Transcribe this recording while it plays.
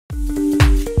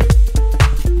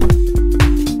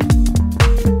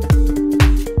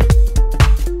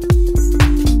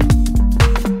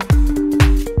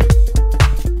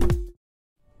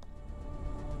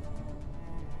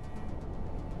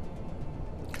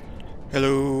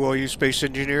Hello, all you space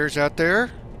engineers out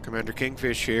there. Commander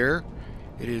Kingfish here.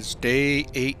 It is day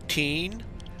 18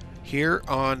 here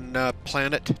on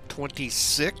planet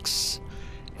 26.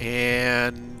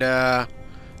 And the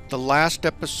last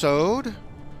episode,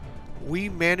 we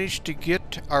managed to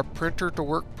get our printer to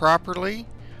work properly.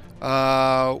 If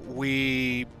I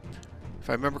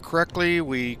remember correctly,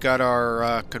 we got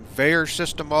our conveyor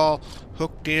system all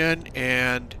hooked in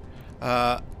and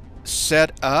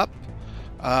set up.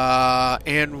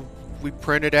 And we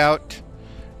printed out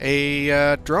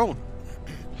a drone.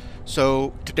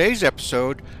 So today's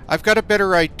episode, I've got a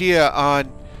better idea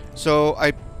on, so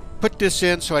I put this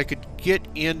in so I could get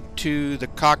into the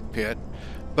cockpit,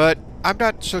 but I'm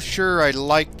not so sure I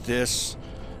like this,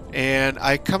 and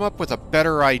I come up with a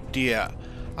better idea.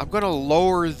 I'm going to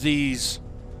lower these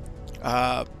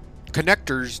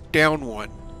connectors down one,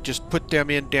 just put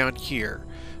them in down here.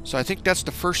 So I think that's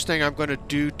the first thing I'm going to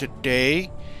do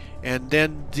today. And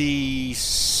then the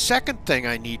second thing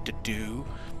I need to do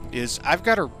is I've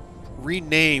got to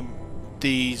rename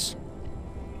these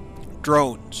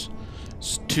drones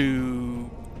to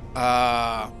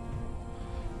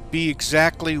be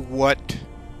exactly what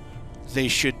they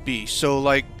should be. So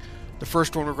like the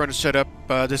first one we're going to set up,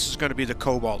 this is going to be the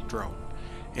Cobalt drone.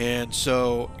 And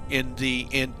so in the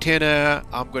antenna,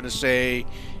 I'm going to say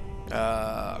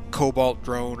Cobalt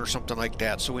drone or something like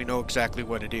that, so we know exactly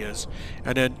what it is.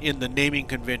 And then in the naming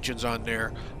conventions on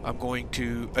there, I'm going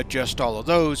to adjust all of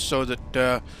those so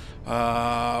that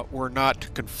we're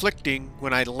not conflicting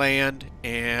when I land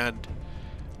and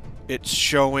it's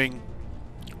showing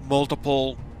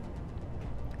multiple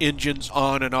engines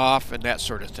on and off and that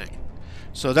sort of thing.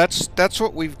 So that's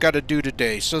what we've got to do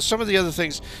today. So some of the other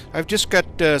things, I've just got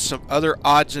some other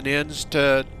odds and ends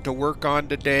to work on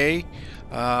today.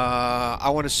 I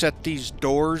want to set these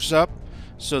doors up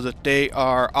so that they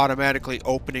are automatically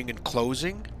opening and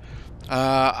closing.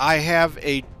 I have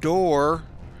a door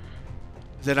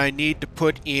that I need to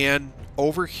put in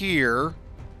over here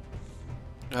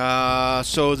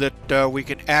so that we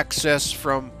can access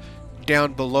from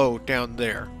down below, down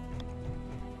there.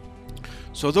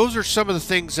 So those are some of the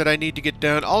things that I need to get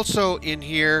done. Also in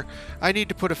here, I need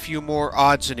to put a few more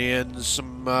odds and ends,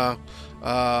 some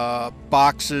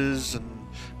boxes and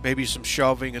maybe some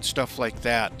shelving and stuff like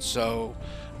that. So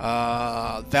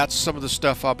that's some of the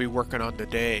stuff I'll be working on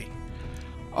today.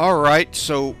 Alright,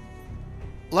 so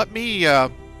let me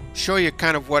show you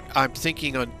kind of what I'm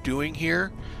thinking on doing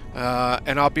here.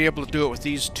 And I'll be able to do it with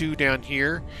these two down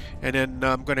here, and then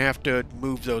I'm going to have to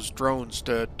move those drones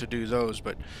to do those.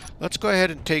 But let's go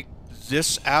ahead and take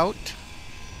this out,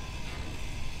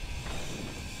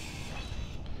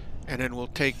 and then we'll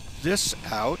take this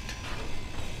out,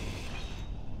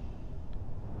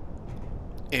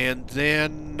 and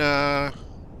then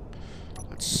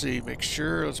let's see, make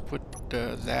sure, let's put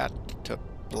that to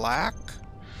black,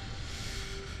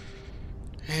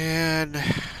 and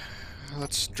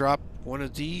let's drop one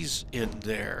of these in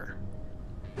there.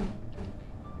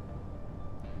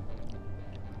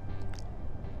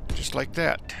 Just like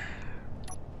that.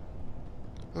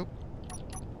 Oop.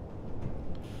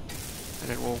 And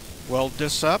then we'll weld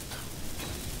this up.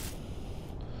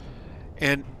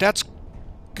 And that's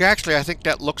actually, I think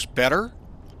that looks better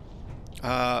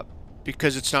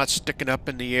because it's not sticking up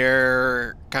in the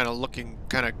air, kind of looking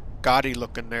kind of gaudy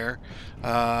looking there.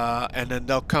 And then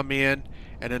they'll come in,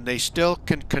 and then they still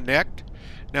can connect.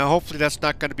 Now hopefully that's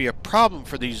not going to be a problem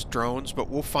for these drones, but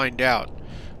we'll find out.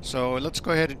 So let's go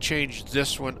ahead and change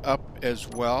this one up as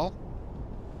well.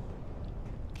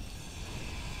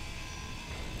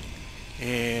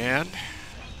 And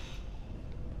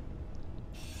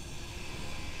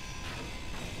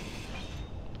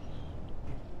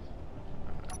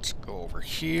let's go over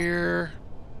here,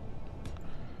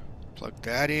 plug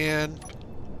that in.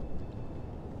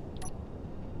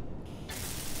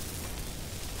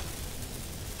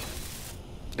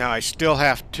 Now I still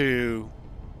have to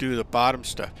do the bottom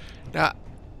stuff. Now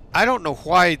I don't know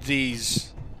why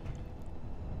these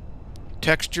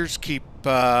textures keep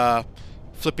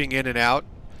flipping in and out,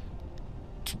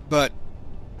 but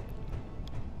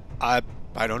I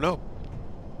don't know.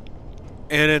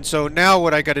 And then so now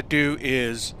what I got to do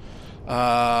is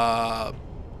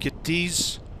get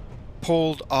these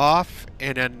pulled off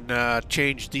and then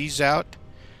change these out.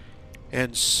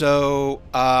 And so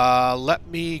let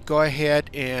me go ahead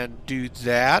and do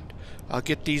that. I'll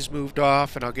get these moved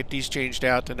off and I'll get these changed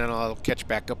out, and then I'll catch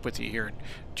back up with you here in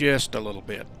just a little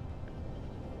bit.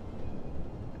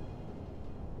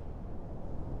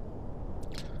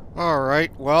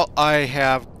 Alright, well, I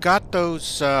have got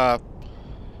those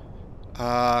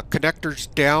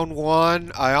Connectors down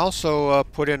one. I also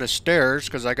put in a stairs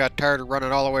because I got tired of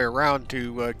running all the way around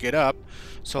to get up.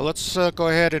 So let's go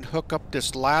ahead and hook up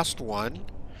this last one.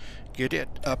 Get it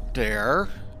up there.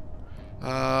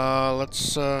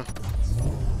 Let's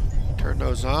turn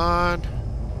those on.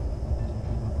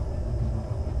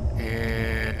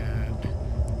 And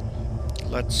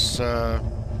let's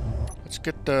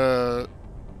get the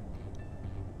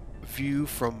view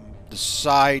from the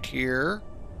side here.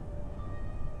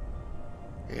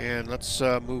 And let's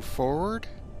move forward.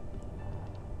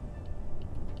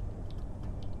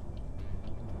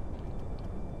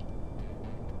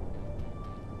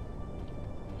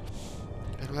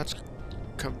 And let's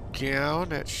come down.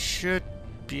 That should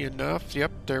be enough.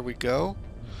 Yep, there we go.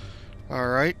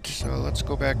 Alright, so let's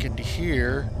go back into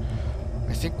here.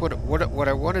 I think what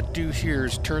I want to do here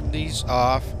is turn these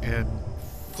off and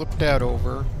flip that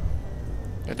over.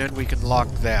 And then we can lock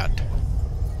that.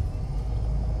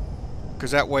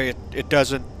 Because that way it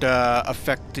doesn't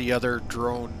affect the other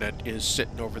drone that is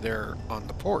sitting over there on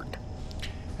the port.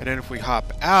 And then if we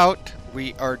hop out,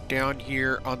 we are down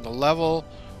here on the level.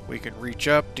 We can reach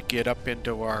up to get up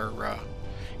into our,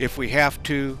 if we have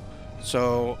to.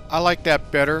 So I like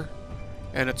that better,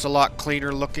 and it's a lot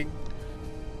cleaner looking.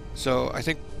 So I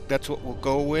think that's what we'll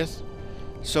go with.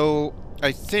 So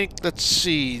I think, let's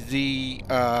see, the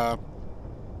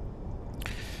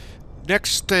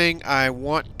next thing I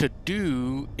want to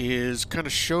do is kind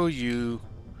of show you.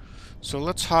 So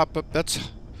let's hop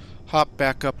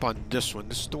back up on this one.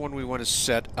 This is the one we want to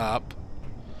set up.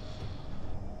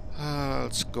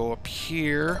 Let's go up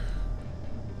here,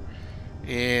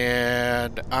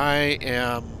 and I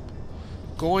am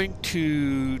going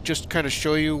to just kind of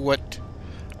show you what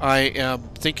I am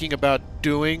thinking about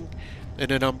doing, and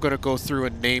then I'm going to go through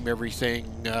and name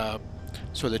everything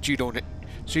so that you don't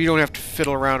have to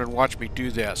fiddle around and watch me do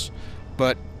this.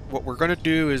 But what we're going to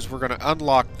do is we're going to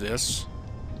unlock this.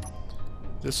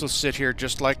 This will sit here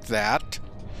just like that.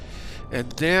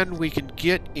 And then we can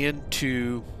get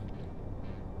into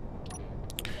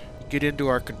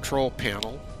our control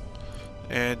panel.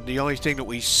 And the only thing that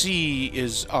we see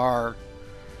is our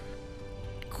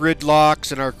grid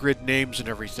locks and our grid names and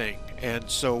everything. And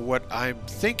so what I'm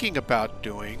thinking about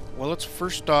doing, well, let's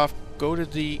first off go to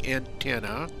the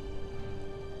antenna.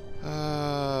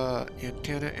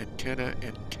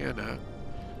 Antenna.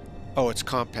 Oh, it's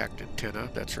compact antenna,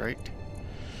 that's right.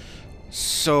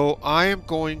 So I am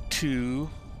going to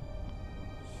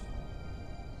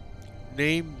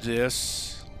name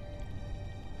this,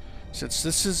 since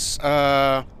this is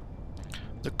the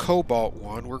cobalt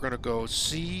one, we're going to go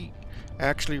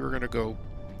we're going to go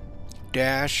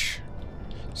dash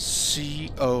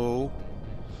CO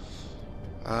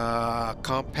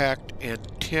compact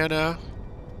antenna.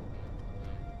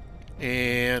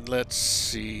 And let's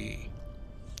see,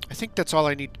 I think that's all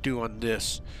I need to do on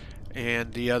this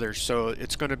and the other. So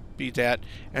it's going to be that.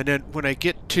 And then when I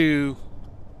get to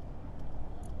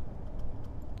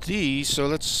these, so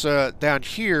let's down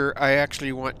here, I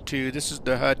actually want to, this is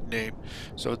the HUD name,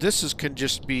 so this can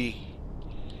just be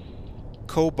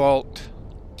Cobalt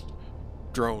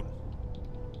drone.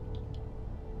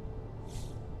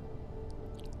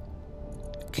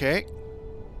 Okay.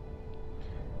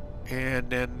 And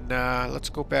then let's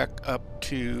go back up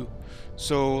to,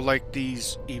 so like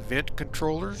these event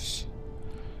controllers.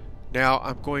 Now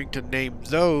I'm going to name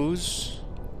those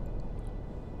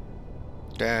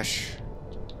dash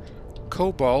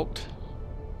Cobalt,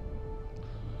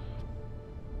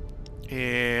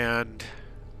 and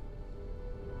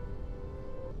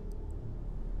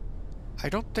I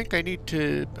don't think I need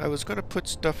to, I was going to put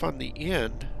stuff on the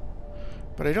end,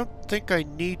 but I don't think I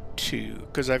need to,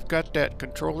 because I've got that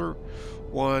controller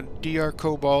one, DR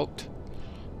Cobalt,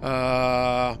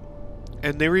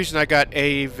 and the reason I got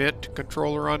a event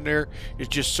controller on there is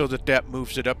just so that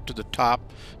moves it up to the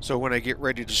top, so when I get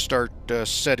ready to start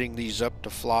setting these up to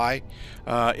fly,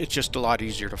 it's just a lot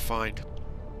easier to find.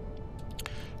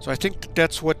 So I think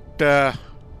that's what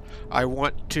I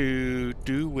want to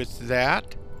do with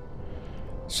that.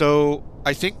 So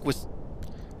I think with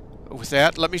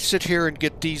that, let me sit here and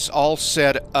get these all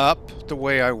set up the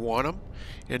way I want them,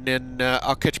 and then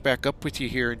I'll catch back up with you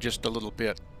here in just a little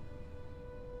bit.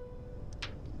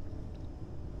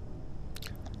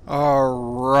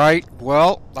 Alright,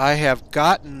 well, I have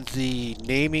gotten the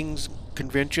naming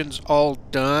conventions all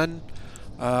done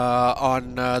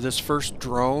on this first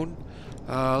drone.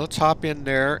 Let's hop in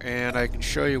there and I can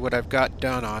show you what I've got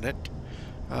done on it.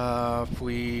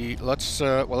 Let's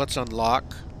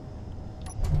unlock.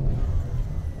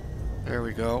 There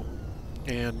we go.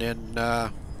 And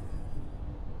then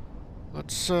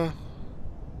let's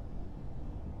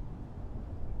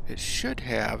It should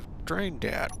have drained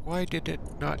that. Why did it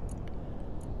not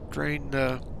drain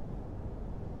the...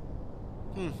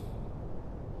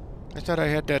 I thought I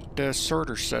had that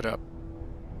sorter set up.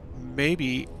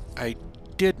 Maybe I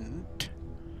didn't.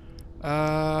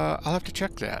 I'll have to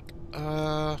check that.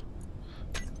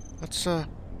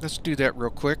 Let's do that real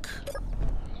quick.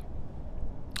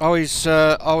 Always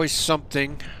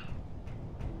something.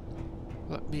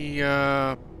 Let me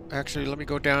actually let me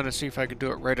go down and see if I can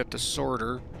do it right at the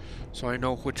sorter, so I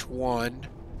know which one.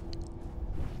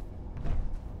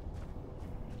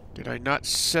 Did I not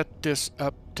set this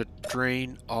up to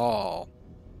drain all?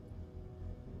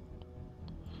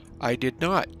 I did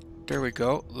not. There we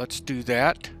go. Let's do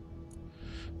that.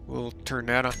 We'll turn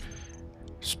that on.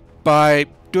 By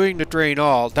doing the drain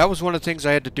all, that was one of the things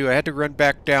I had to do. I had to run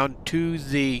back down to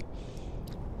the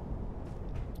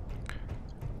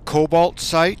cobalt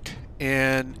site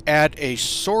and add a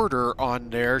sorter on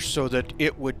there so that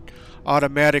it would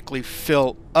automatically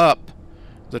fill up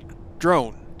the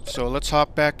drone. So let's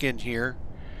hop back in here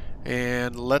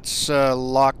and let's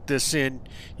lock this in.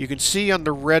 You can see on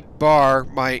the red bar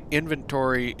my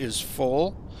inventory is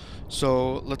full.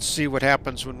 So let's see what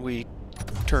happens when we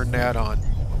turn that on.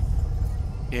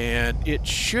 And it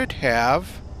should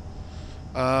have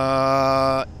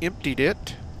emptied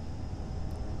it.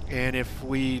 And if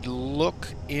we look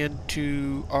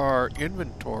into our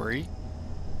inventory,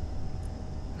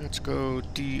 let's go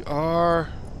DR,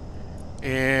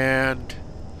 and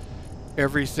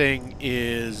everything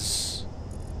is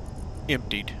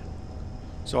emptied.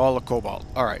 So all the cobalt.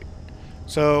 Alright.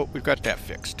 So we've got that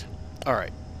fixed.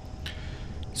 Alright.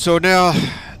 So now,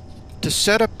 to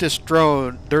set up this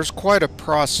drone, there's quite a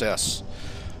process.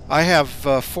 I have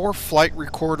 4 flight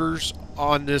recorders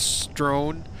on this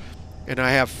drone, and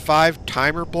I have 5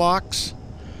 timer blocks,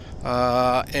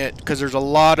 because there's a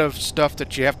lot of stuff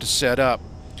that you have to set up.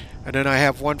 And then I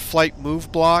have 1 flight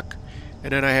move block,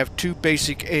 and then I have 2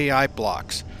 basic AI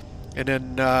blocks, and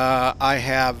then I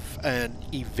have an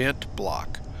event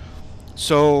block.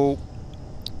 So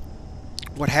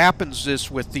what happens is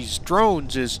with these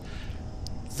drones is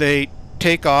they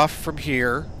take off from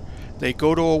here, they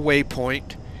go to a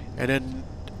waypoint, and then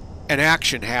an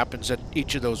action happens at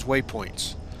each of those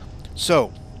waypoints.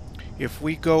 So if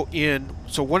we go in,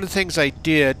 so one of the things I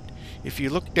did, if you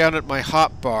look down at my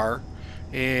hotbar,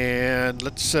 and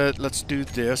let's do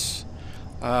this,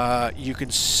 you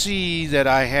can see that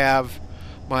I have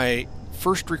my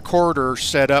first recorder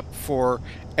set up for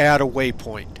add a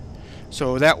waypoint.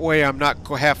 So that way I'm not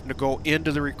having to go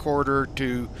into the recorder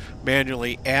to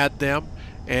manually add them.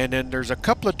 And then there's a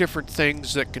couple of different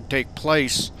things that can take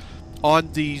place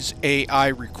on these AI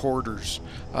recorders.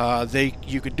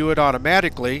 You can do it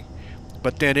automatically,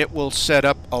 but then it will set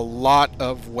up a lot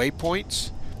of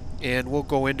waypoints, and we'll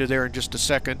go into there in just a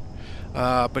second.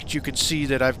 But you can see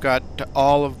that I've got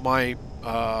all of my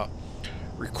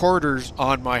recorders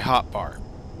on my hotbar.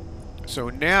 So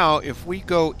now if we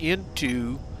go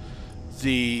into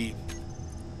the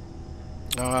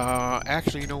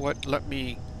actually, you know what, let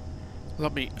me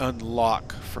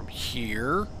unlock from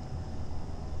here.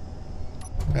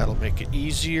 That'll make it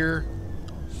easier.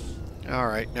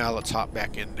 Alright, now let's hop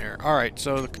back in there. Alright,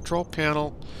 so the control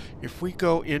panel, if we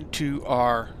go into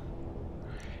our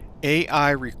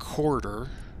AI recorder,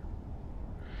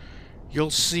 you'll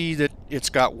see that it's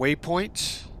got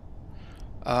waypoints.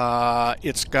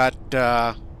 It's got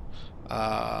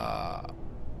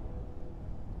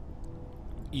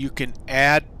you can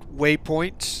add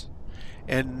waypoints,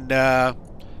 and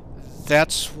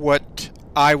that's what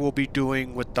I will be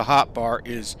doing with the hotbar,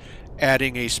 is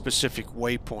adding a specific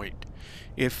waypoint.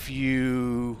 If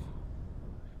you,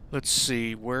 let's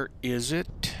see, where is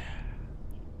it?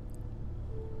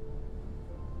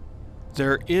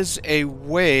 There is a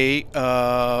way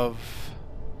of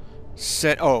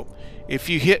if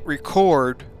you hit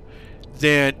record,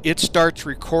 then it starts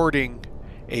recording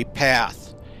a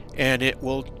path, and it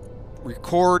will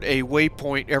record a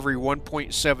waypoint every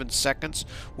 1.7 seconds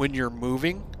when you're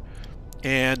moving,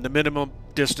 and the minimum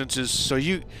distance is, so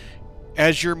you,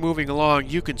 as you're moving along,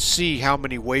 you can see how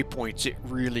many waypoints it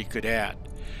really could add.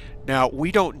 Now,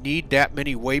 we don't need that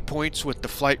many waypoints with the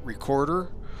flight recorder,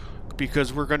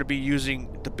 because we're going to be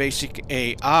using the basic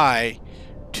AI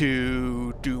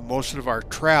to do most of our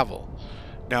travel.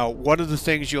 Now, one of the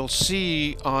things you'll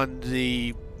see on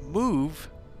the move,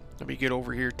 let me get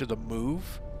over here to the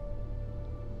move.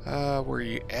 Where are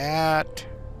you at?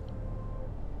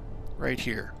 Right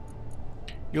here.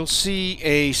 You'll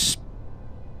see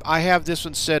I have this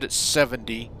one set at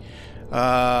 70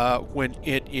 when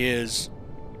it is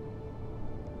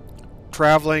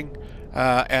traveling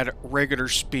at regular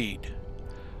speed.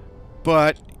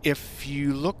 But if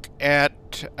you look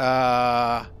at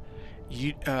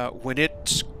when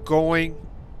it's going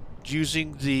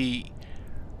using the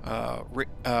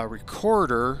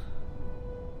recorder,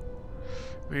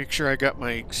 make sure I got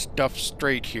my stuff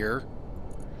straight here.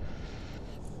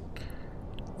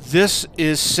 This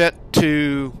is set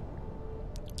to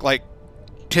like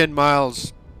 10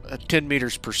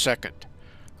 meters per second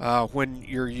when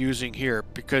you're using here,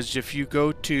 because if you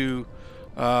go to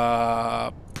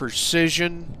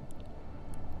precision,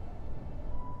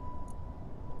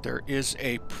 there is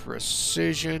a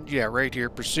precision, yeah, right here,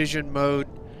 precision mode,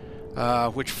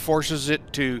 which forces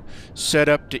it to set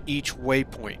up to each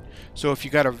waypoint. So if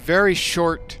you got a very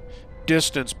short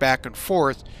distance back and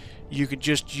forth, you can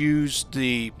just use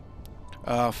the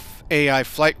AI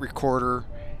flight recorder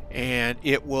and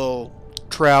it will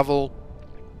travel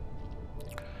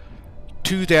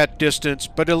to that distance,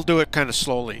 but it'll do it kind of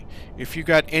slowly. If you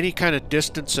got any kind of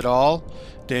distance at all,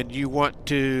 then you want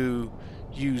to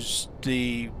use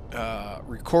the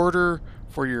recorder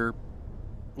for your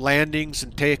landings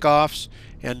and takeoffs,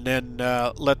 and then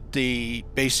let the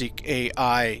basic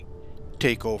AI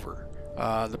take over.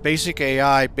 The basic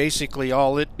AI, basically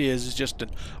all it is just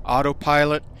an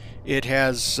autopilot. It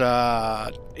has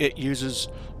it uses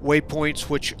waypoints,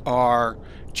 which are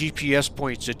GPS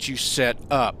points that you set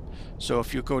up. So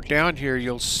if you go down here,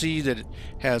 you'll see that it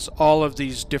has all of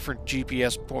these different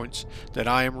GPS points that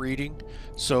I am reading.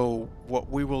 So what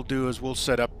we will do is we'll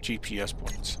set up GPS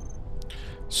points.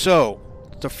 So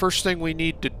the first thing we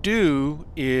need to do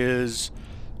is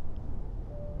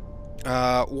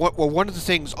one of the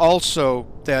things also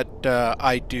that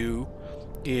I do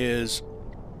is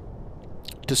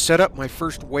to set up my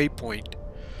first waypoint.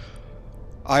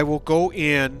 I will go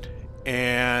in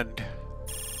and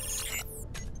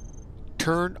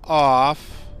turn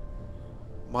off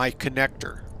my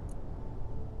connector.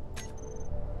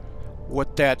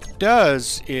 What that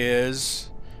does is,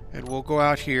 and we'll go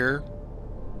out here,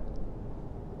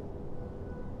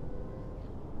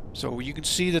 so you can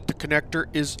see that the connector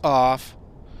is off,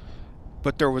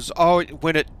 but there was always,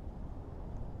 when it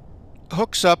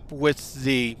hooks up with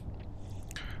the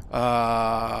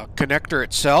connector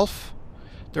itself,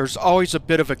 there's always a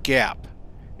bit of a gap.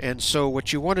 And so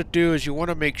what you want to do is you want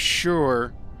to make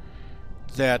sure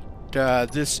that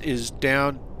this is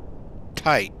down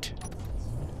tight.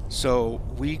 So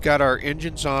we got our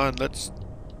engines on.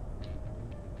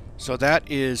 So that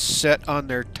is set on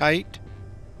there tight,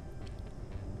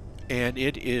 and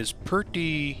it is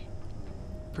pretty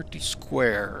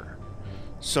square.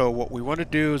 So what we want to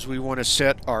do is we want to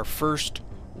set our first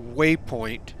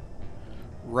waypoint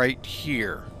right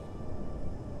here.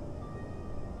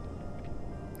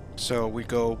 So we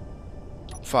go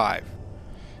 5.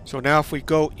 So now if we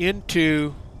go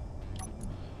into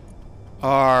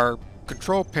our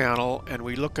control panel and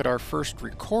we look at our first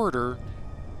recorder,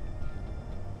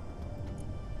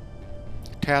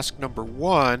 task number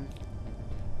 1,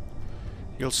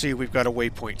 you'll see we've got a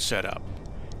waypoint set up.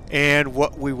 And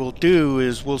what we will do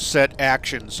is we'll set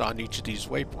actions on each of these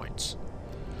waypoints.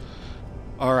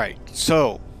 Alright,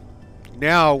 so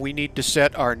now we need to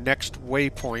set our next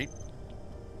waypoint,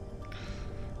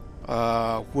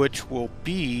 which will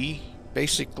be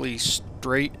basically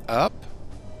straight up.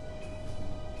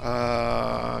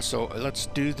 So let's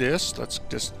do this. Let's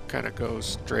just kind of go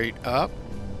straight up.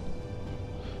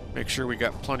 Make sure we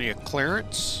got plenty of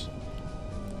clearance.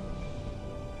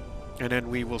 And then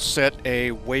we will set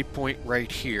a waypoint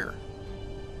right here.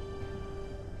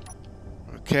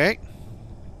 Okay.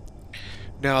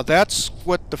 Now that's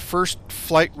what the first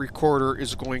flight recorder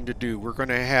is going to do. We're going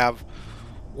to have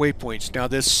waypoints. Now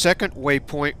this second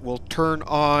waypoint will turn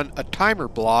on a timer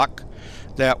block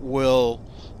that will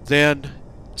then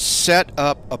set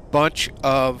up a bunch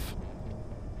of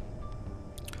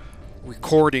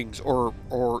recordings, or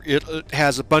it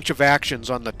has a bunch of actions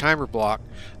on the timer block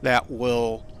that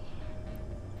will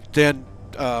then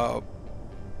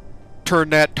turn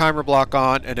that timer block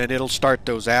on, and then it'll start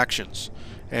those actions.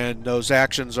 And those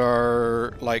actions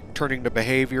are like turning the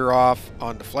behavior off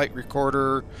on the flight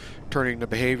recorder, turning the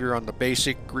behavior on the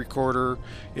basic recorder.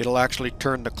 It'll actually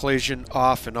turn the collision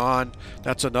off and on.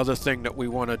 That's another thing that we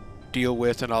want to deal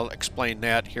with, and I'll explain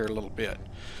that here a little bit.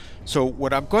 So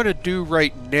what I'm going to do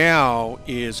right now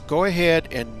is go ahead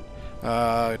and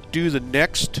do the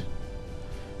next.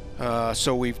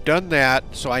 So we've done that.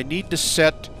 So I need to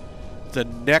set the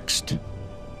next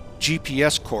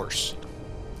GPS course.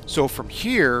 So from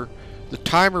here, the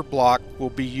timer block will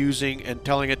be using and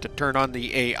telling it to turn on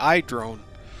the AI drone,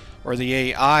 or the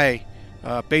AI,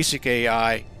 basic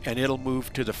AI, and it'll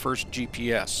move to the first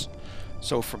GPS.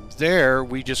 So from there,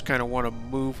 we just kind of want to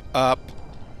move up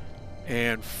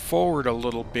and forward a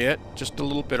little bit, just a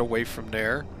little bit away from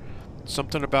there.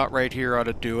 Something about right here ought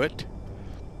to do it.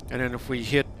 And then if we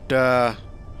hit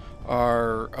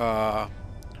our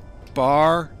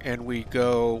bar and we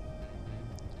go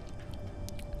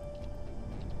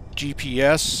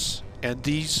GPS, and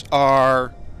these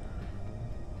are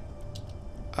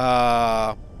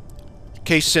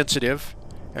case sensitive,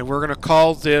 and we're going to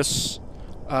call this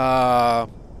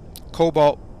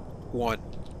Cobalt 1.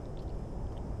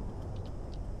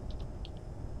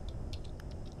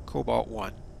 Cobalt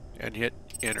 1, and hit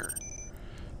enter.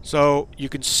 So you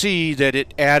can see that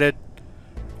it added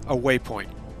a waypoint.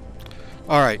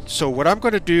 Alright, so what I'm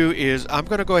going to do is I'm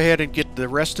going to go ahead and get the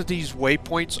rest of these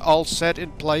waypoints all set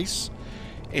in place,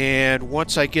 and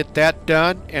once I get that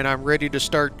done and I'm ready to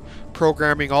start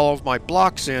programming all of my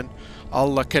blocks in,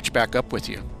 I'll catch back up with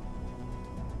you.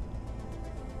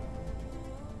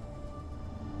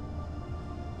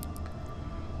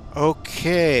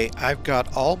 Okay, I've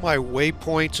got all my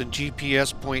waypoints and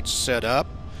GPS points set up.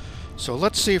 So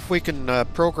let's see if we can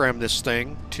program this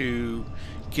thing to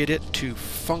get it to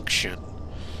function.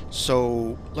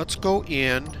 So let's go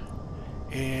in,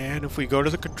 and if we go to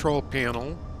the control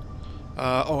panel,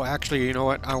 oh, actually, you know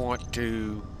what? I want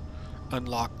to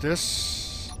unlock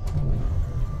this.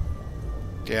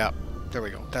 Yeah, there we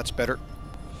go. That's better.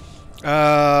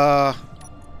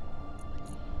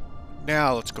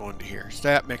 Now let's go into here. So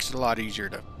that makes it a lot easier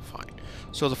to find.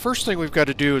 So the first thing we've got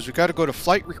to do is we've got to go to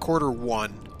Flight Recorder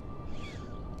 1.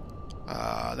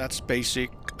 That's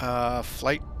basic.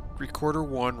 Flight Recorder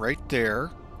 1 right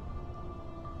there.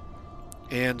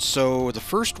 And so the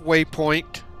first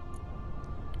waypoint,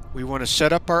 we want to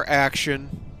set up our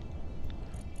action,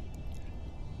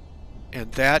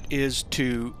 and that is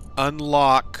to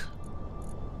unlock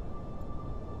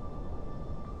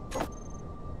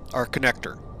our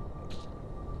connector.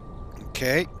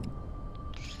 Okay.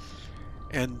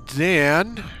 And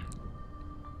then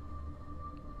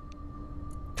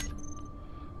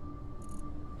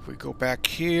if we go back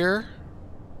here,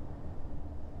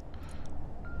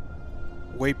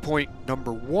 waypoint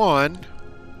number 1,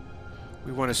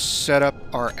 we want to set up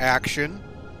our action,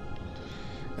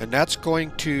 and that's going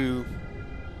to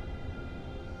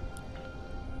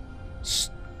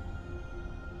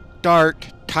start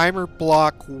timer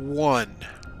block 1.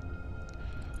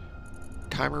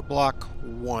 Timer block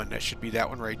 1. That should be that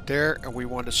one right there, and we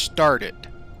want to start it.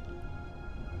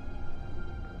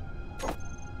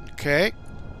 Okay.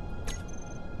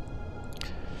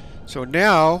 So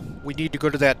now we need to go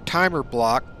to that timer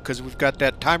block, because we've got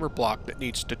that timer block that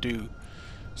needs to do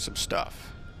some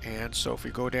stuff. And so if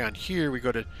we go down here, we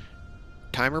go to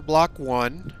timer block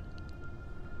 1.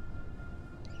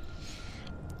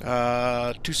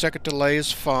 2-second delay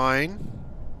is fine.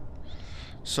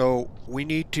 So we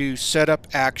need to set up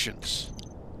actions.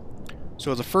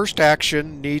 So the first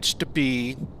action needs to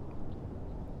be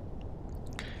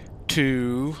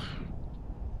to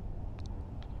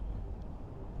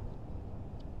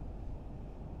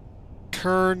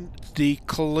turn the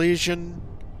collision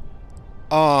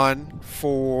on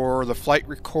for the flight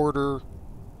recorder,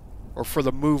 or for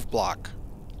the move block.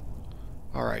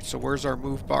 Alright, so where's our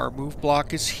move bar? Our move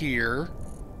block is here.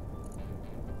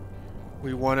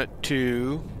 We want it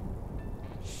to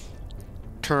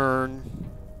turn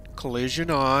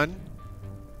collision on.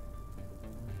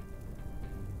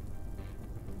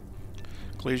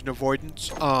 Collision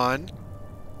avoidance on.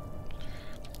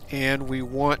 And we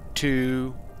want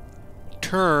to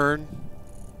turn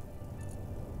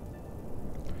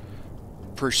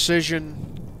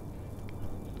precision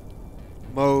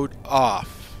mode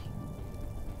off.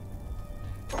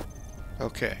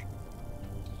 Okay.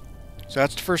 So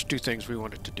that's the first two things we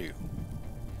want it to do.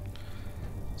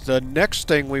 The next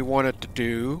thing we want it to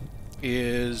do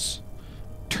is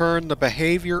turn the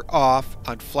behavior off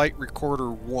on Flight Recorder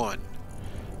 1.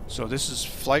 So this is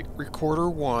Flight Recorder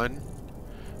 1.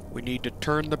 We need to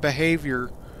turn the behavior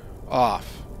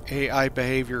off. AI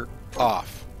behavior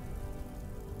off.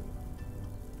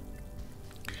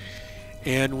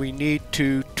 And we need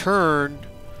to turn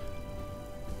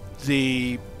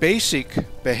the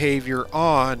basic behavior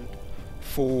on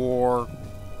for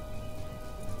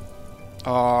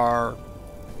our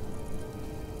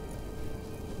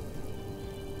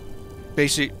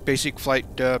basic flight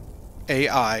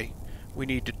AI. We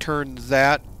need to turn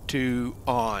that to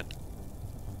on.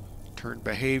 Turn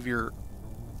behavior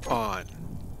on.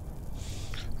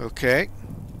 Okay.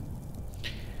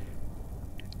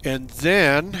 And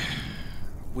then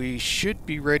we should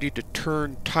be ready to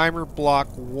turn timer block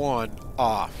 1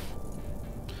 off,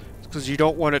 because you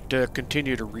don't want it to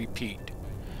continue to repeat.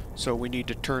 So we need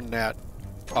to turn that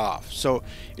off. So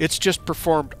it's just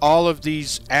performed all of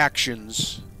these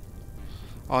actions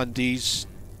on these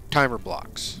timer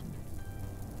blocks.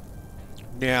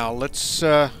 Now let's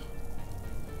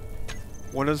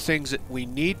one of the things that we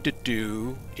need to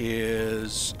do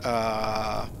is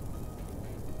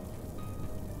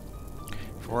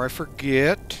before I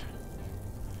forget,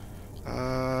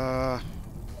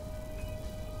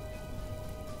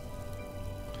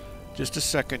 just a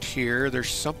second here, there's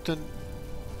something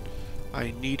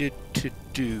I needed to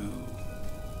do.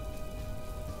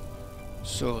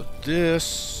 So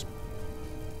this,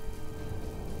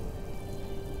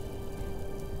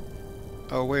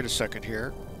 oh wait a second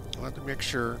here, I'll have to make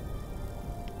sure.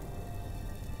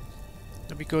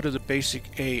 Let me go to the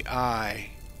basic AI.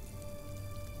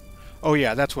 Oh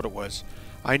yeah, that's what it was.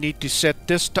 I need to set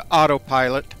this to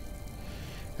autopilot,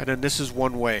 and then this is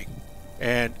one way.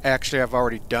 And actually I've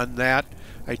already done that.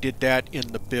 I did that in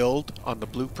the build on the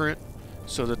blueprint,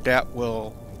 so that that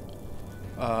will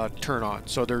turn on.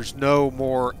 So there's no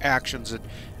more actions that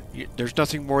there's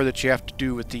nothing more that you have to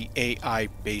do with the AI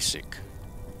basic.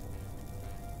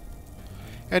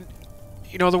 And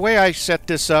you know, the way I set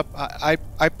this up, I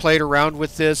played around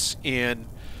with this in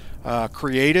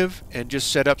creative and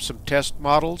just set up some test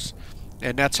models,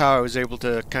 and that's how I was able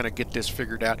to kind of get this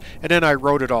figured out. And then I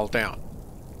wrote it all down.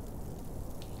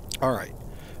 Alright,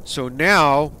 so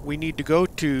now we need to go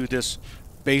to this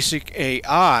basic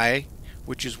AI,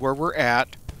 which is where we're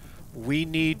at. We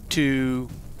need to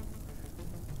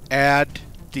add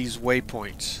these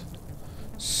waypoints.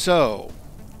 So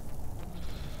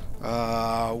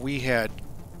we had,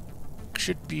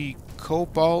 should be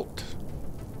cobalt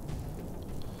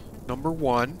number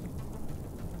 1.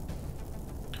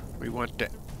 We want to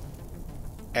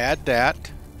add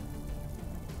that.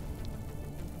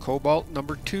 Cobalt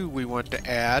number 2 we want to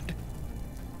add,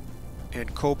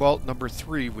 and cobalt number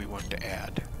 3 we want to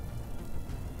add.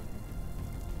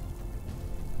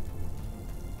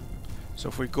 So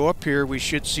if we go up here, we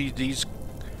should see these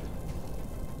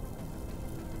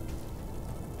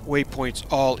waypoints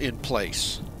all in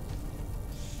place.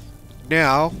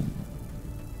 Now,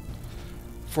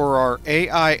 for our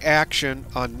AI action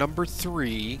on number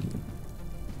 3,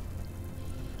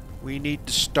 we need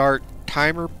to start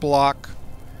timer block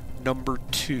number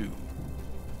 2.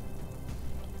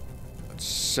 Let's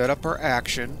set up our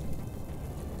action,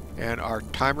 and our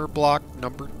timer block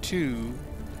number 2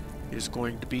 is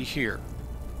going to be here,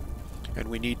 and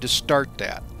we need to start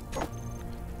that.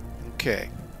 Okay.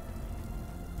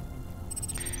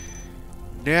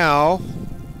 Now,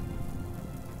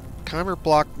 timer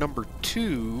block number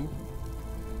 2.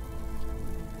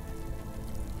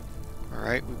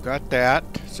 Alright, we've got that.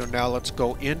 So now let's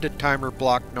go into timer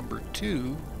block number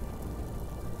 2.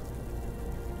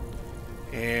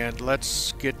 And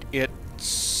let's get it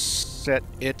set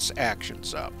its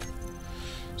actions up.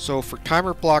 So for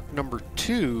timer block number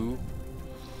 2,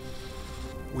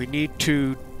 we need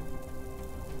to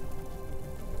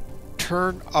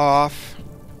turn off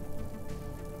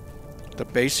the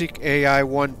basic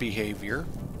AI1 behavior.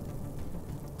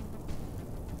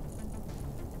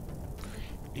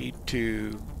 Need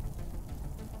to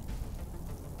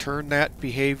turn that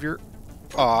behavior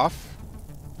off.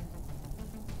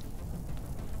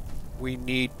 We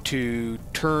need to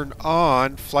turn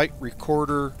on flight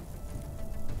recorder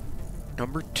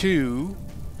number 2.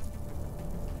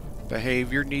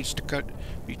 Behavior needs to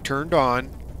be turned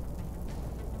on.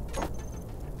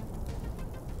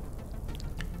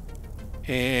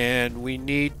 And we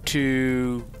need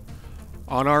to,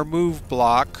 on our move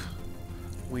block,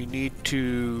 we need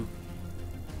to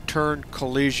turn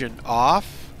collision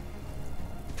off.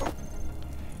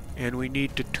 And we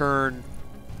need to turn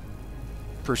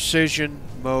precision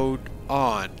mode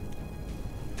on.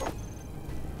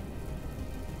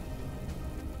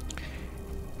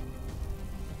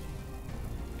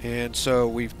 And so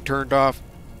we've turned off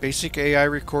basic AI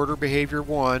recorder behavior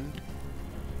 1.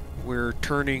 We're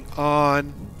turning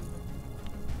on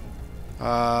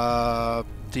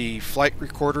the flight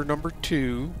recorder number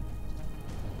 2,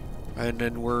 and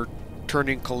then we're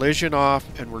turning collision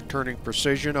off, and we're turning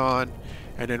precision on,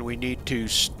 and then we need to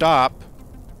stop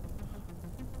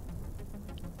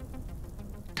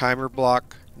timer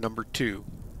block number 2.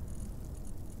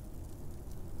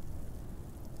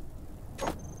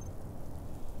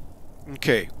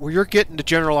 Okay, well, you're getting the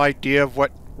general idea of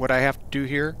what I have to do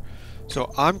here.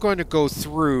 So I'm going to go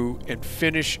through and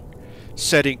finish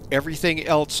setting everything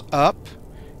else up,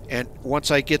 and once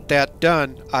I get that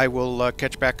done, I will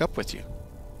catch back up with you.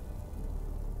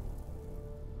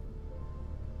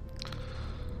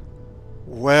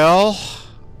 Well,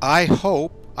 I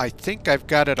hope I think I've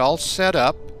got it all set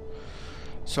up.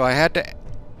 So I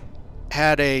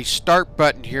had a start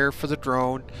button here for the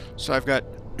drone. So I've got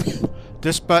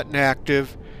this button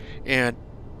active, and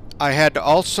I had to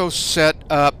also set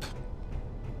up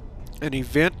an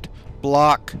event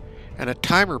block and a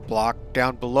timer block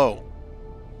down below.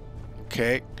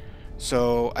 Okay,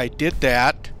 so I did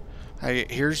that.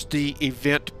 Here's the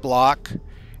event block,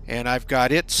 and I've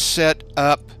got it set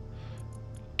up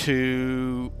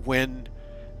to when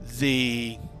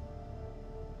the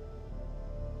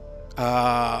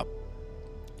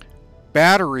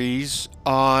batteries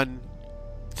on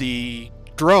the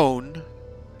drone,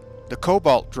 the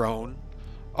Cobalt drone,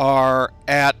 are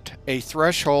at a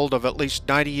threshold of at least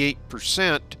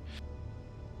 98%,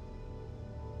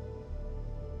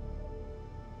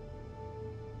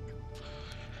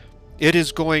 it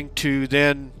is going to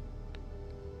then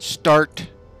start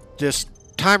this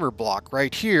timer block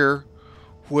right here,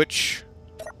 which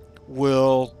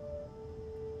will,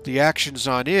 the actions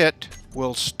on it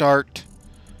will start,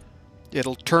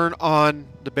 it'll turn on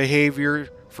the behavior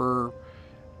for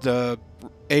the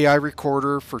AI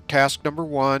recorder for task number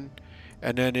 1,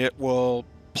 and then it will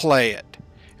play it,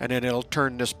 and then it'll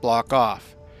turn this block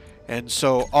off. And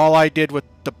so all I did with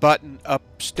the button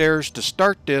upstairs to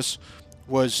start this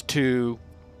was to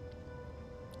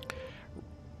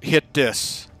hit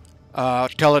this,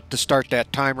 tell it to start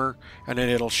that timer, and then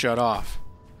it'll shut off.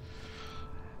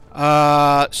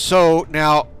 So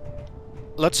now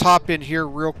let's hop in here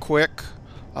real quick.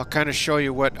 I'll kind of show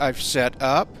you what I've set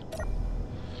up.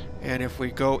 And if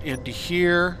we go into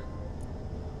here,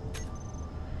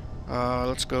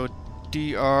 let's go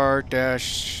dr-co,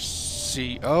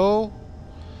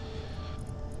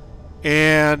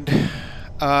 and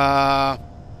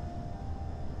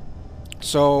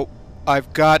so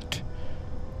I've got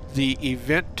the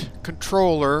event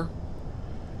controller.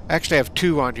 Actually, I have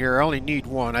 2 on here. I only need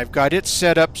 1. I've got it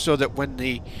set up so that when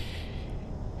the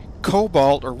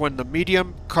Cobalt, or when the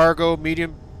medium cargo,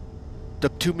 the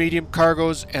 2 medium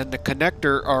cargos and the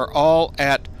connector are all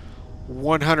at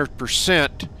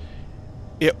 100%,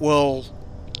 it will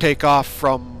take off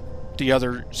from the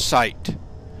other site.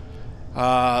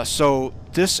 So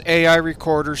this AI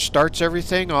recorder starts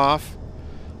everything off.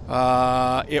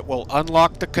 It will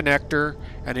unlock the connector,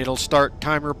 and it'll start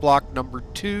timer block number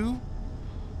 2,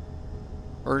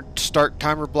 or start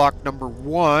timer block number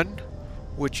 1,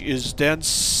 which is then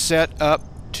set up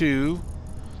to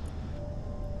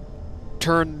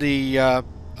turn the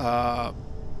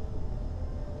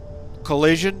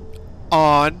collision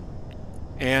on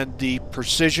and the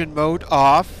precision mode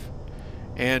off,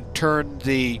 and turn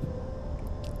the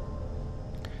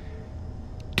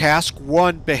task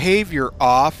 1 behavior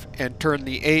off and turn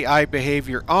the AI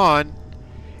behavior on,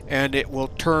 and it will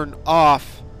turn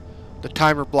off the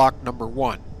timer block number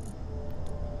 1.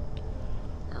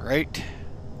 Alright,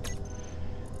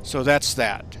 so that's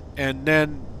that. And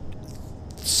then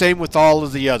same with all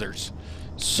of the others.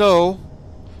 So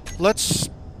let's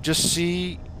just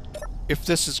see if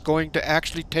this is going to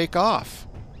actually take off.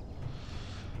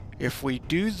 If we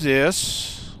do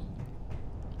this,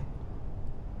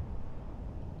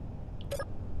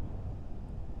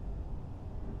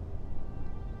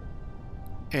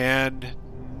 and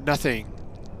nothing.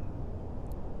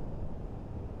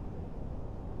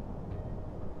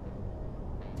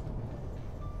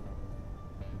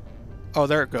 Oh,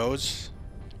 there it goes.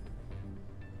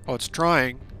 Oh, it's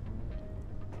trying.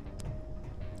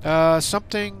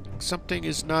 Something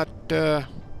is not,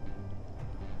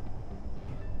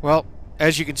 well,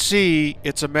 as you can see,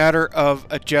 it's a matter of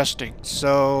adjusting.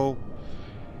 So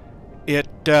it,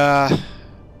 I'll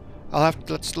have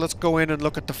to, let's go in and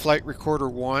look at the flight recorder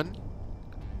 1,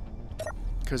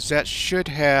 because that should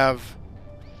have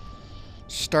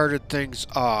started things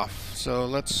off. So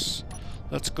let's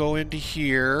go into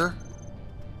here.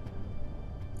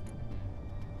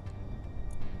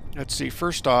 Let's see,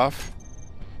 first off,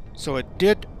 so it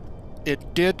did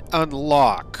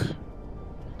unlock.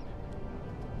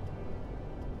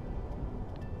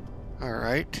 All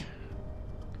right.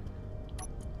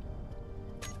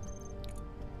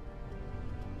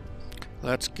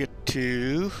 Let's get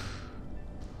to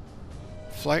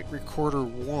flight recorder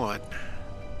 1.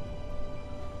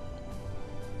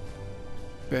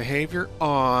 Behavior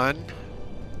on.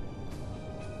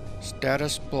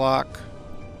 Status block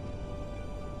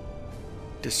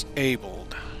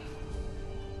disabled.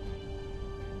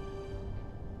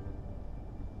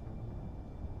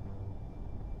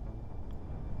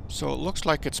 So it looks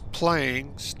like it's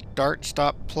playing, start,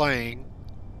 stop playing,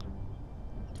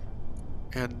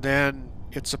 and then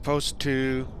it's supposed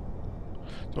to,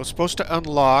 so it's supposed to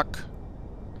unlock,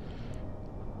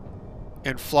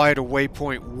 and fly to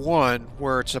waypoint 1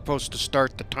 where it's supposed to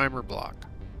start the timer block.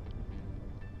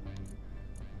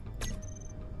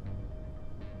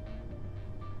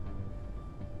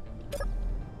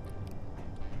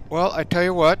 Well, I tell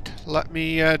you what, let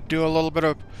me do a little bit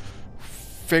of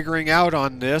figuring out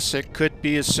on this. It could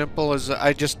be as simple as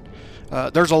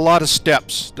there's a lot of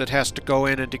steps that has to go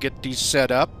in and to get these set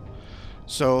up.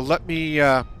 So let me,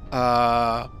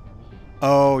 oh,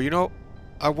 you know,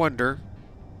 I wonder.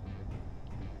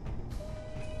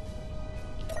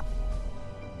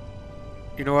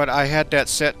 You know what, I had that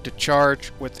set to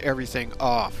charge with everything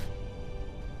off.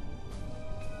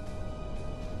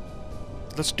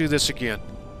 Let's do this again.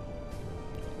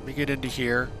 Let me get into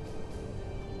here.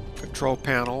 Control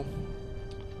panel.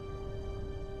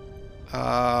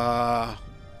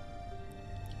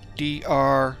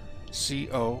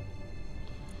 DRCO.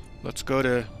 Let's go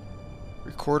to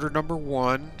recorder number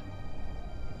 1.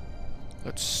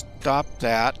 Let's stop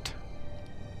that.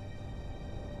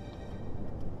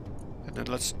 And then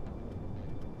let's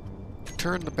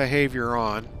turn the behavior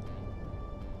on.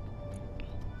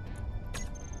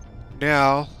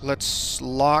 Now let's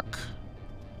lock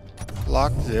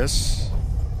this.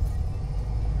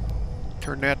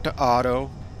 Turn that to auto.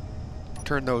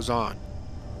 Turn those on.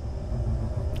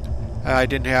 I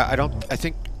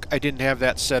think I didn't have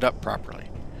that set up properly.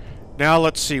 Now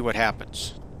let's see what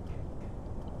happens.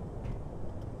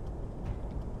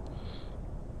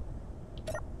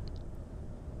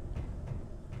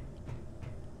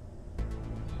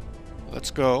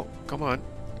 Let's go. Come on.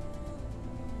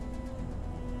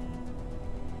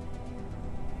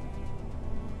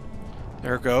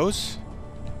 There it goes.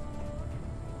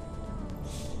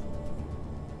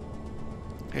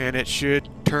 And it should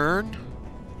turn.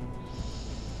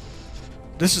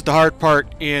 This is the hard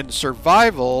part in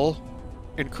survival.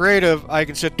 In creative, I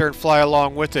can sit there and fly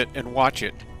along with it and watch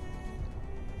it.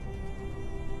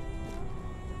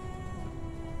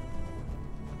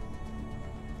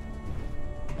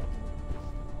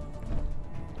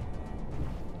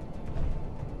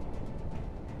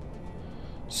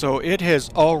 So it has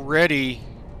already,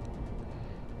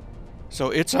 so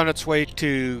it's on its way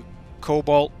to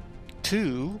Cobalt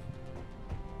 2.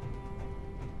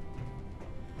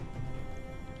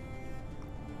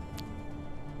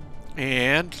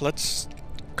 And let's,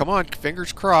 come on,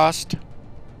 fingers crossed.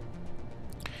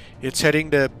 It's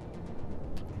heading to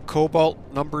Cobalt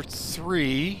number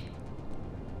 3.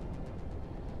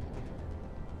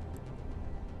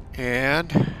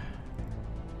 And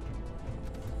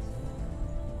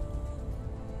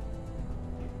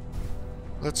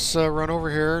let's run over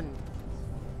here. And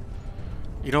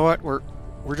you know what? We're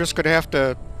just going to have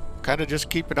to kind of just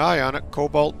keep an eye on it.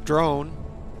 Cobalt drone.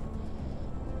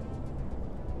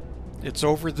 It's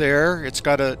over there. It's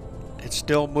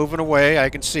still moving away. I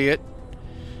can see it.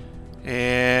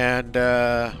 And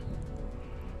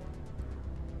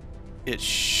it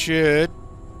should,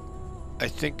 I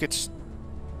think it's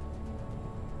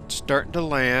starting to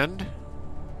land,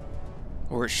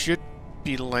 or it should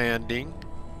be landing.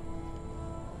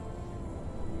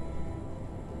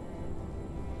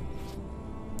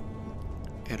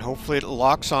 And hopefully it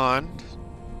locks on.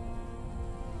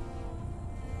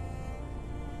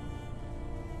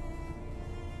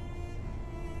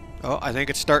 Oh, I think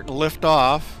it's starting to lift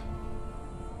off.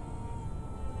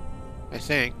 I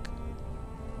think.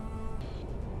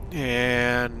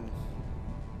 And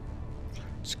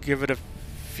let's give it a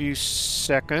few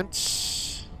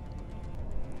seconds.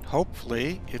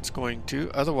 Hopefully it's going to.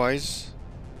 Otherwise,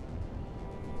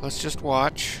 let's just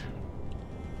watch.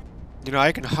 You know,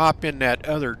 I can hop in that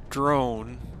other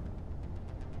drone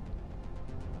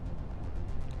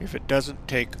if it doesn't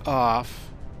take off.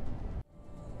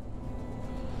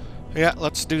 Yeah,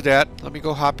 let's do that. Let me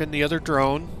go hop in the other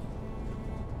drone.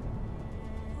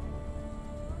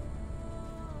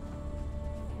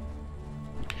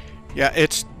 Yeah,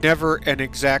 it's never an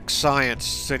exact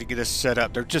science to get this set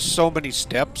up. There are just so many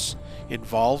steps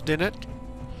involved in it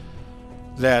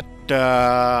that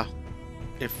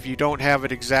if you don't have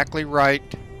it exactly right,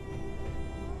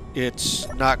 it's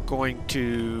not going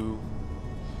to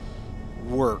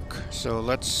work. So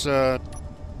let's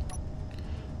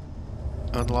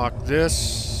unlock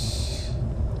this.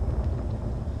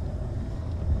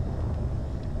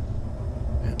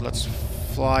 And let's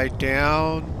fly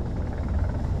down.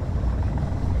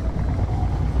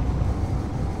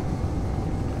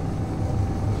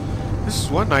 This is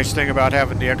one nice thing about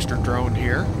having the extra drone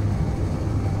here.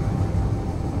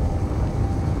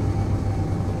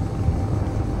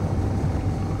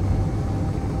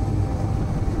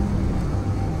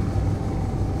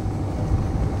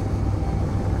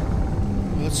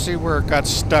 Let's see where it got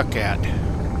stuck at.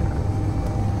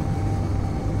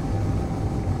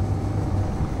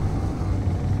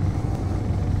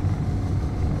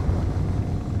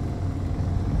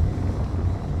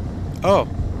 Oh.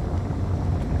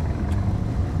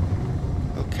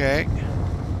 Okay.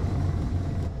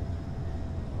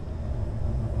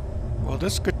 Well,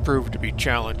 this could prove to be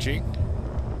challenging.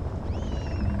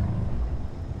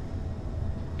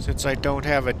 Since I don't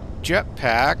have a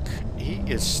jetpack, he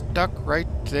is stuck right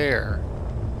there.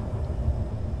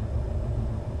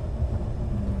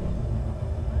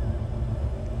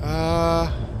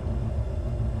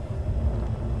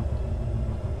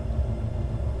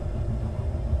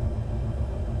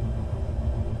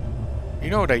 You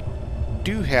know what I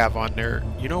do have on there?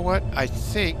 You know what? I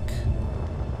think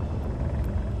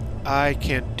I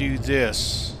can do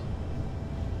this.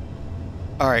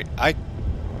 Alright,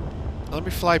 let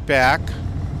me fly back.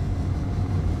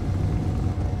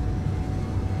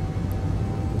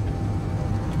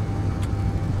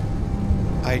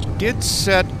 I did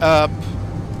set up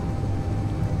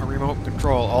a remote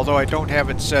control, although I don't have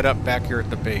it set up back here at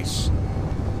the base.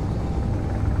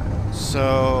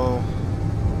 So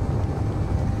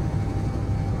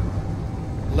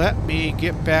let me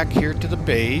get back here to the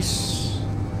base.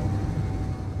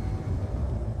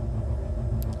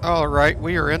 Alright,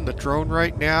 we are in the drone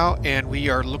right now, and we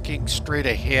are looking straight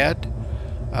ahead.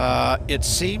 It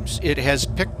seems it has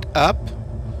picked up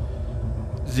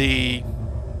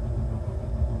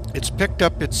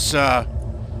its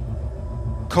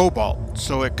cobalt.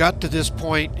 So it got to this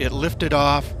point, it lifted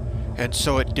off, and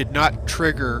so it did not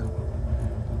trigger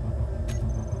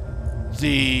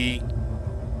the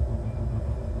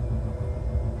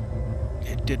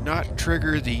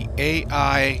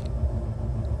AI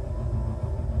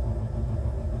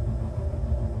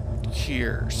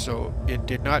here, so it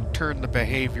did not turn the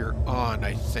behavior on,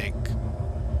 I think.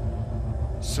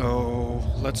 So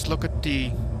let's look at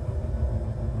the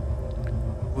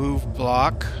move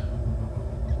block.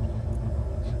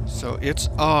 So it's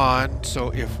on, so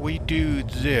if we do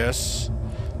this,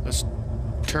 let's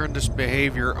turn this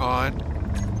behavior on.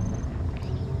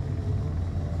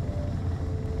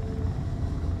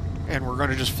 And we're going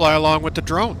to just fly along with the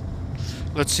drone.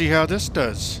 Let's see how this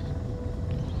does.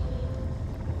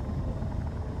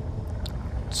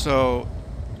 So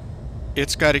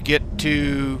it's got to get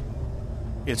to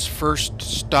its first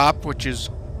stop, which is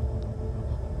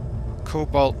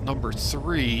cobalt number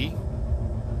 3,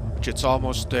 which it's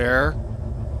almost there.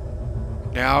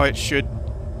 Now it should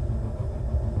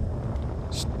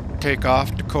take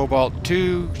off to cobalt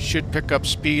 2, should pick up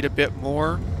speed a bit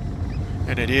more,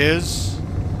 and it is.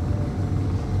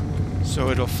 So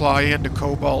it'll fly into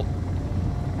cobalt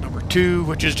number 2,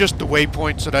 which is just the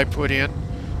waypoints that I put in,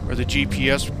 or the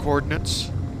GPS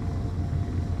coordinates.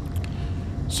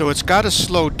 So it's got to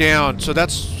slow down. So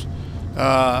that's,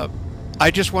 I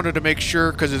just wanted to make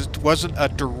sure, because it wasn't a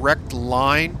direct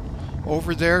line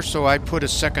over there, so I put a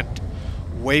second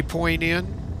waypoint in.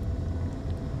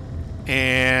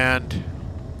 And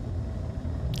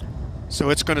so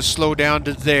it's going to slow down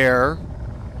to there.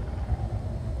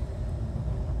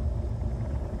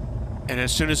 And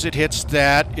as soon as it hits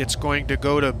that, it's going to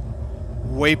go to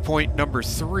waypoint number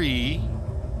 3.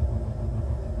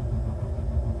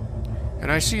 And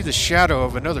I see the shadow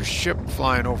of another ship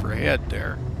flying overhead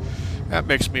there. That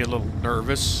makes me a little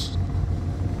nervous.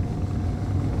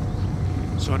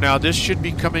 So now this should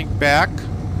be coming back.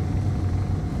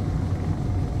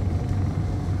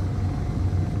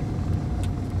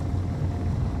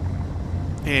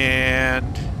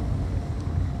 And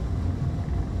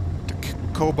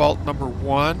cobalt number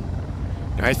 1.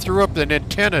 Now, I threw up an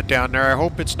antenna down there. I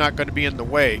hope it's not going to be in the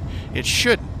way. It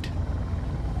shouldn't.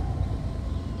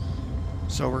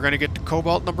 So we're going to get to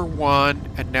cobalt number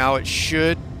 1, and now it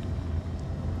should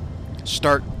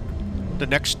start the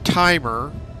next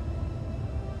timer.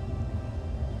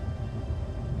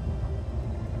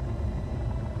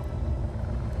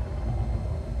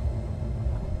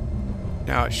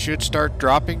 Now it should start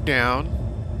dropping down.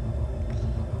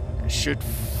 It should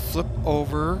flip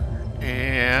over,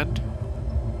 and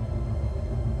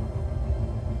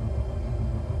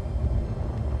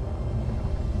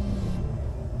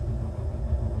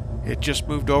it just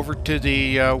moved over to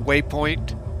the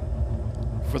waypoint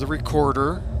for the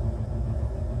recorder.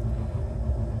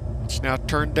 It's now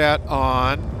turned that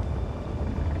on.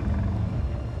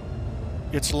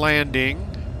 It's landing.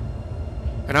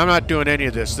 And I'm not doing any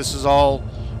of this. This is all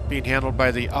being handled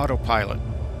by the autopilot.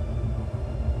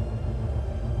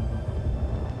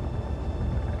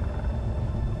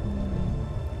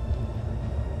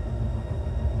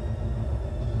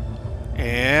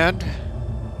 And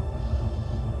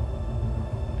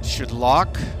should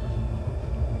lock.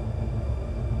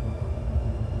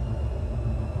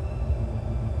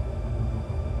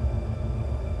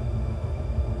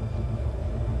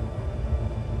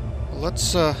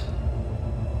 Let's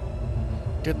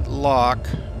didn't lock.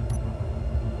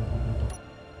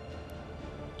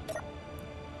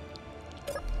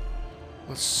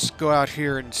 Let's go out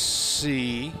here and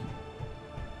see.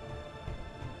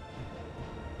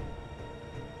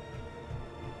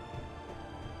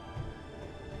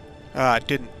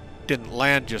 It didn't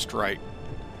land just right.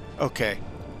 Okay.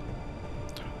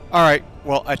 All right.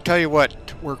 Well, I tell you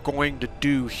what we're going to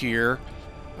do here.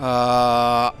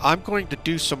 I'm going to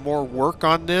do some more work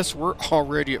on this. We're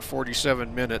already at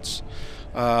 47 minutes.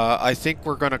 I think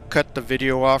we're going to cut the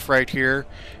video off right here,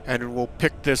 and we'll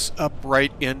pick this up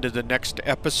right into the next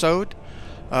episode.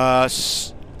 I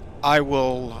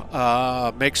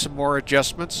will make some more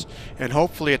adjustments, and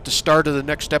hopefully at the start of the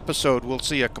next episode we'll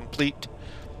see a complete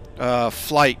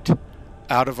flight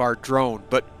out of our drone.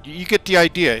 But you get the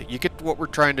idea. You get what we're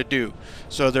trying to do.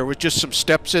 So there was just some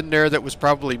steps in there that was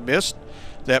probably missed,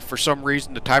 that for some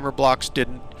reason the timer blocks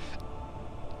didn't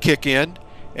kick in,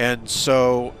 and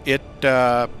so it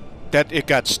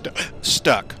got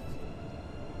stuck.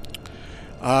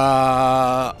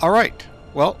 All right.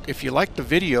 Well, if you like the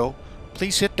video,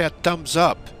 please hit that thumbs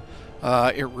up.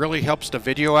 It really helps the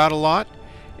video out a lot,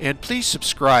 and please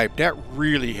subscribe. That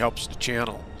really helps the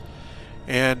channel.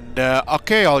 And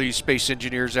okay, all you space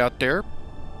engineers out there,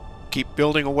 keep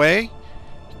building away,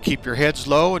 keep your heads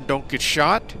low, and don't get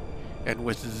shot. And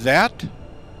with that,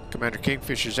 Commander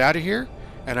Kingfish is out of here,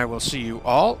 and I will see you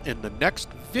all in the next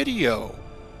video.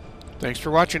 Thanks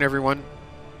for watching, everyone.